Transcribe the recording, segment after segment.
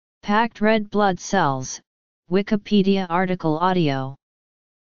Packed red blood cells, Wikipedia article audio.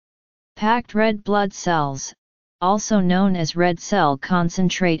 Packed red blood cells, also known as red cell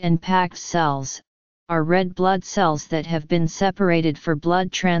concentrate and packed cells, are red blood cells that have been separated for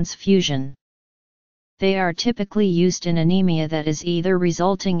blood transfusion. They are typically used in anemia that is either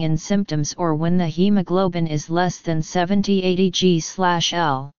resulting in symptoms or when the hemoglobin is less than 70-80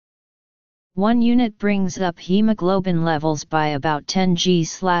 g/L. 1 unit brings up hemoglobin levels by about 10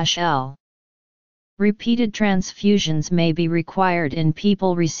 g/L. Repeated transfusions may be required in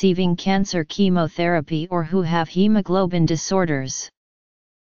people receiving cancer chemotherapy or who have hemoglobin disorders.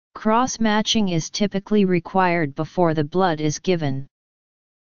 Cross-matching is typically required before the blood is given.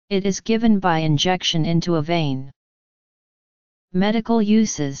 It is given by injection into a vein. Medical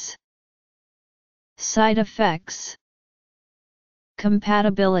uses. Side effects.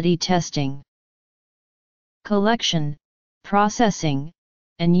 Compatibility testing. Collection, processing,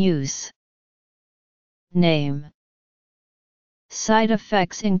 and use. Name. Side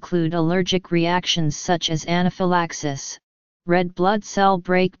effects include allergic reactions such as anaphylaxis, red blood cell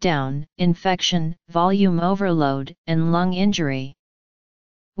breakdown, infection, volume overload, and lung injury.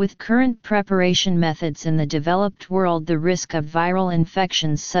 With current preparation methods in the developed world, the risk of viral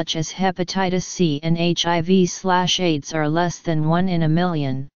infections such as hepatitis C and HIV/AIDS are less than 1 in a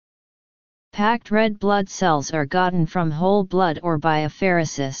million. Packed red blood cells are gotten from whole blood or by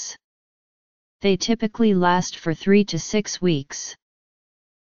apheresis. They typically last for 3 to 6 weeks.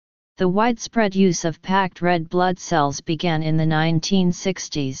 The widespread use of packed red blood cells began in the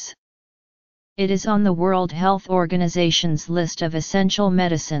 1960s. It is on the World Health Organization's list of essential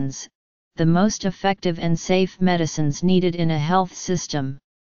medicines, the most effective and safe medicines needed in a health system.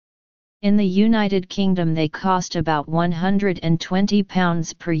 In the United Kingdom they cost about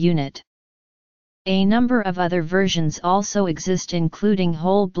 £120 per unit. A number of other versions also exist, including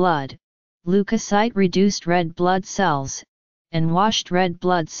whole blood, leukocyte-reduced red blood cells, and washed red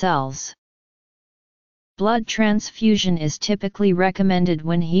blood cells. Blood transfusion is typically recommended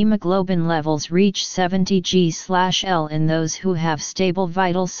when hemoglobin levels reach 70 g/L in those who have stable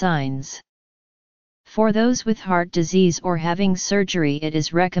vital signs. For those with heart disease or having surgery, it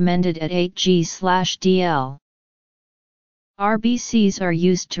is recommended at 8 g/DL. RBCs are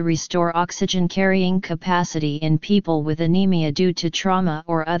used to restore oxygen carrying capacity in people with anemia due to trauma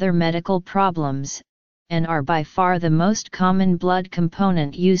or other medical problems, and are by far the most common blood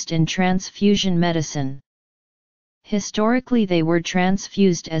component used in transfusion medicine. Historically they were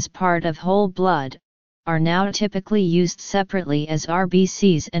transfused as part of whole blood, are now typically used separately as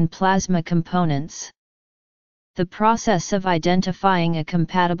RBCs and plasma components. The process of identifying a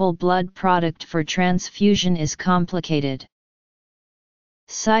compatible blood product for transfusion is complicated.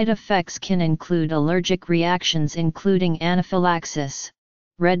 Side effects can include allergic reactions including anaphylaxis,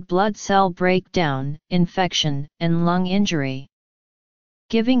 red blood cell breakdown, infection, and lung injury.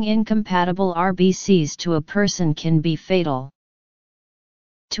 Giving incompatible RBCs to a person can be fatal.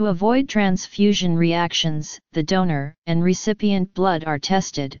 To avoid transfusion reactions, the donor and recipient blood are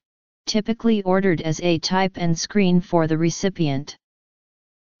tested, typically ordered as A type and screened for the recipient.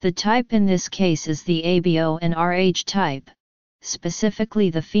 The type in this case is the ABO and RH type, specifically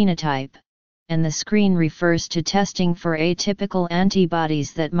the phenotype, and the screen refers to testing for atypical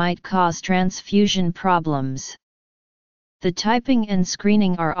antibodies that might cause transfusion problems. The typing and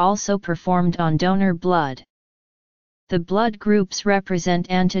screening are also performed on donor blood. The blood groups represent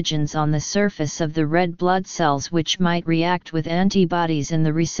antigens on the surface of the red blood cells which might react with antibodies in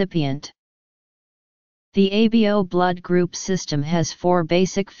the recipient. The ABO blood group system has 4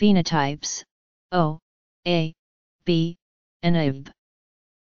 basic phenotypes: O, A, B, and AB.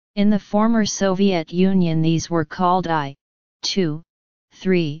 In the former Soviet Union these were called I, II,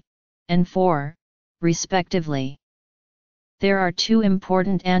 III, and IV, respectively. There are 2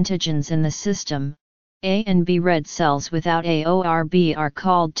 important antigens in the system. A and B red cells without A or B are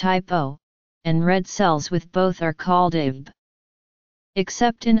called type O, and red cells with both are called AB.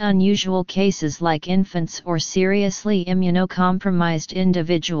 Except in unusual cases like infants or seriously immunocompromised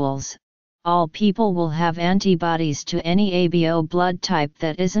individuals, all people will have antibodies to any ABO blood type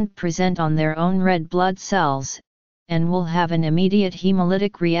that isn't present on their own red blood cells, and will have an immediate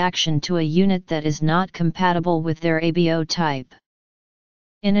hemolytic reaction to a unit that is not compatible with their ABO type.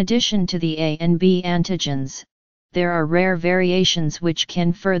 In addition to the A and B antigens, there are rare variations which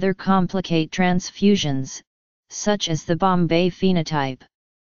can further complicate transfusions, such as the Bombay phenotype.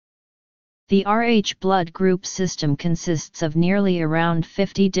 The RH blood group system consists of nearly around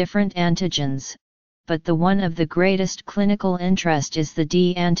 50 different antigens, but the one of the greatest clinical interest is the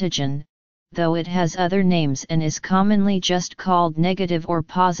D antigen, though it has other names and is commonly just called negative or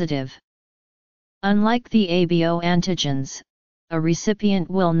positive. Unlike the ABO antigens, a recipient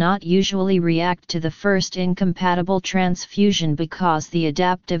will not usually react to the first incompatible transfusion because the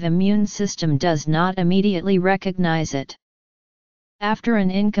adaptive immune system does not immediately recognize it. After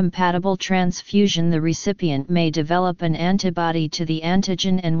an incompatible transfusion, the recipient may develop an antibody to the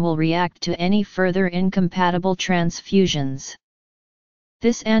antigen and will react to any further incompatible transfusions.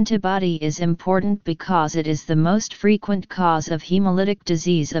 This antibody is important because it is the most frequent cause of hemolytic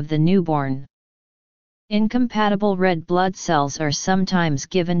disease of the newborn. Incompatible red blood cells are sometimes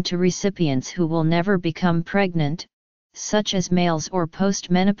given to recipients who will never become pregnant, such as males or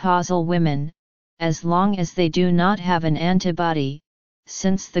postmenopausal women, as long as they do not have an antibody,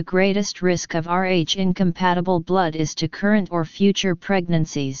 since the greatest risk of Rh-incompatible blood is to current or future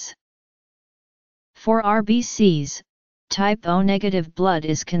pregnancies. For RBCs, type O negative blood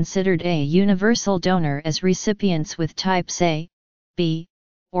is considered a universal donor, as recipients with types A, B,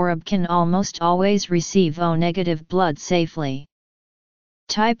 or AB can almost always receive O negative blood safely.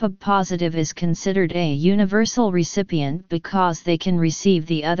 Type AB positive is considered a universal recipient because they can receive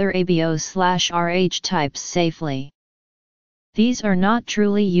the other ABO/Rh types safely. These are not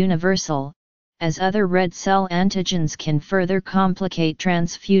truly universal, as other red cell antigens can further complicate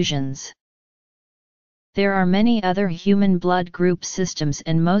transfusions. There are many other human blood group systems,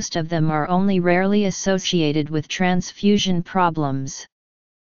 and most of them are only rarely associated with transfusion problems.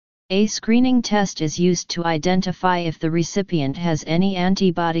 A screening test is used to identify if the recipient has any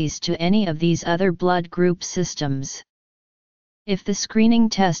antibodies to any of these other blood group systems. If the screening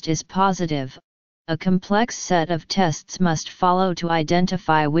test is positive, a complex set of tests must follow to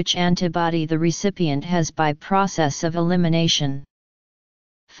identify which antibody the recipient has by process of elimination.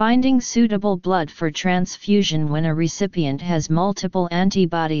 Finding suitable blood for transfusion when a recipient has multiple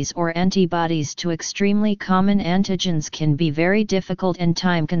antibodies or antibodies to extremely common antigens can be very difficult and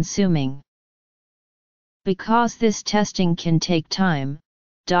time-consuming. Because this testing can take time,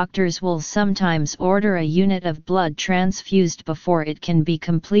 doctors will sometimes order a unit of blood transfused before it can be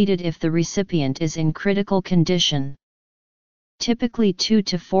completed if the recipient is in critical condition. Typically 2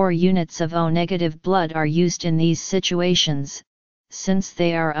 to 4 units of O-negative blood are used in these situations, since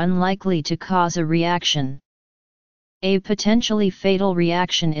they are unlikely to cause a reaction. A potentially fatal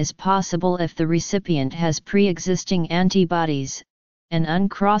reaction is possible if the recipient has pre-existing antibodies, and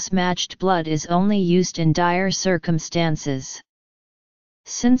uncross-matched blood is only used in dire circumstances.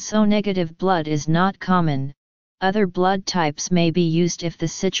 Since O-negative blood is not common, other blood types may be used if the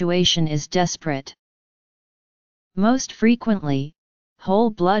situation is desperate. Most frequently,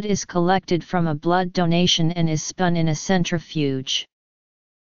 whole blood is collected from a blood donation and is spun in a centrifuge.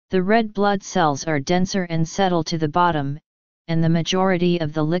 The red blood cells are denser and settle to the bottom, and the majority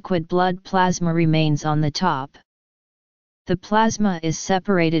of the liquid blood plasma remains on the top. The plasma is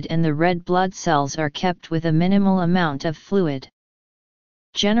separated and the red blood cells are kept with a minimal amount of fluid.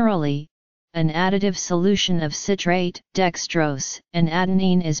 Generally, an additive solution of citrate, dextrose, and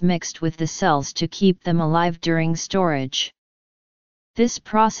adenine is mixed with the cells to keep them alive during storage. This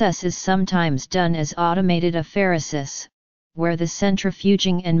process is sometimes done as automated apheresis, where the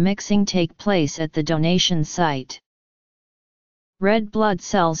centrifuging and mixing take place at the donation site. Red blood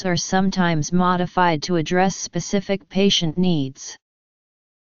cells are sometimes modified to address specific patient needs.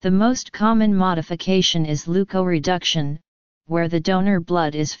 The most common modification is leukoreduction, where the donor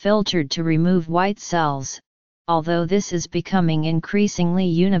blood is filtered to remove white cells, although this is becoming increasingly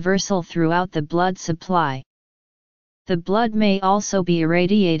universal throughout the blood supply. The blood may also be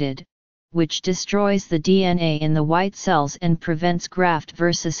irradiated, which destroys the DNA in the white cells and prevents graft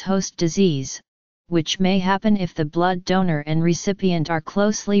versus host disease, which may happen if the blood donor and recipient are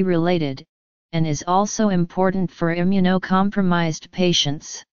closely related, and is also important for immunocompromised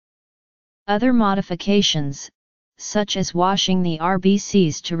patients. Other modifications, such as washing the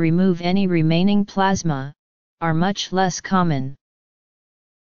RBCs to remove any remaining plasma, are much less common.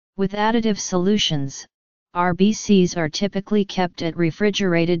 With additive solutions, RBCs are typically kept at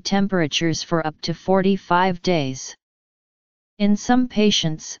refrigerated temperatures for up to 45 days. In some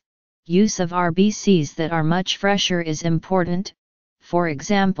patients, use of RBCs that are much fresher is important. For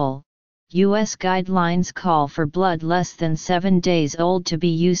example, U.S. guidelines call for blood less than 7 days old to be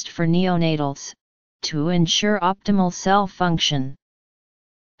used for neonatals, to ensure optimal cell function.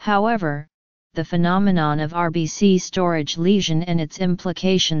 However, the phenomenon of RBC storage lesion and its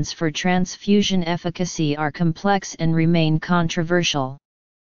implications for transfusion efficacy are complex and remain controversial.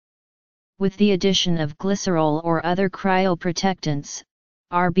 With the addition of glycerol or other cryoprotectants,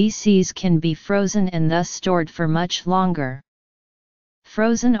 RBCs can be frozen and thus stored for much longer.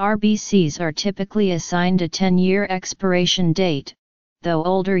 Frozen RBCs are typically assigned a 10-year expiration date, though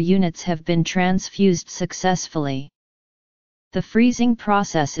older units have been transfused successfully. The freezing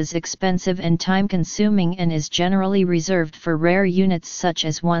process is expensive and time-consuming and is generally reserved for rare units such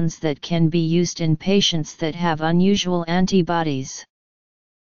as ones that can be used in patients that have unusual antibodies.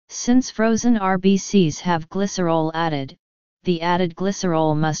 Since frozen RBCs have glycerol added, the added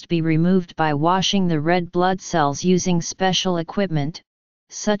glycerol must be removed by washing the red blood cells using special equipment,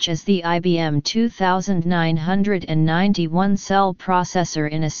 such as the IBM 2991 cell processor,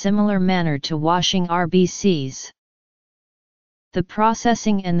 in a similar manner to washing RBCs. The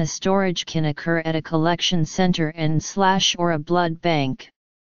processing and the storage can occur at a collection center and/or a blood bank.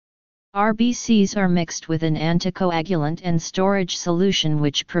 RBCs are mixed with an anticoagulant and storage solution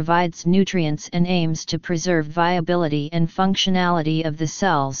which provides nutrients and aims to preserve viability and functionality of the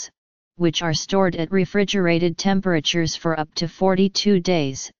cells, which are stored at refrigerated temperatures for up to 42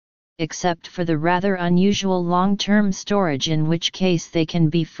 days, except for the rather unusual long-term storage, in which case they can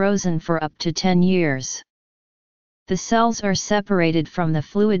be frozen for up to 10 years. The cells are separated from the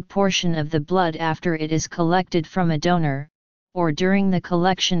fluid portion of the blood after it is collected from a donor, or during the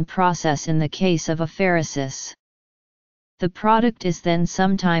collection process in the case of apheresis. The product is then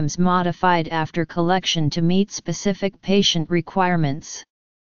sometimes modified after collection to meet specific patient requirements.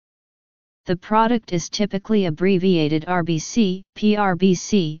 The product is typically abbreviated RBC,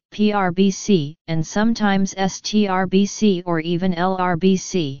 PRBC, PRBC, and sometimes STRBC or even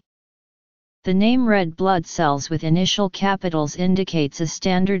LRBC. The name red blood cells with initial capitals indicates a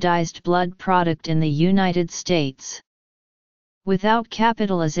standardized blood product in the United States. Without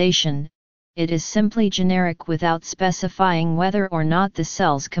capitalization, it is simply generic without specifying whether or not the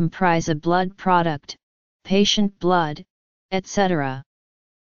cells comprise a blood product, patient blood, etc.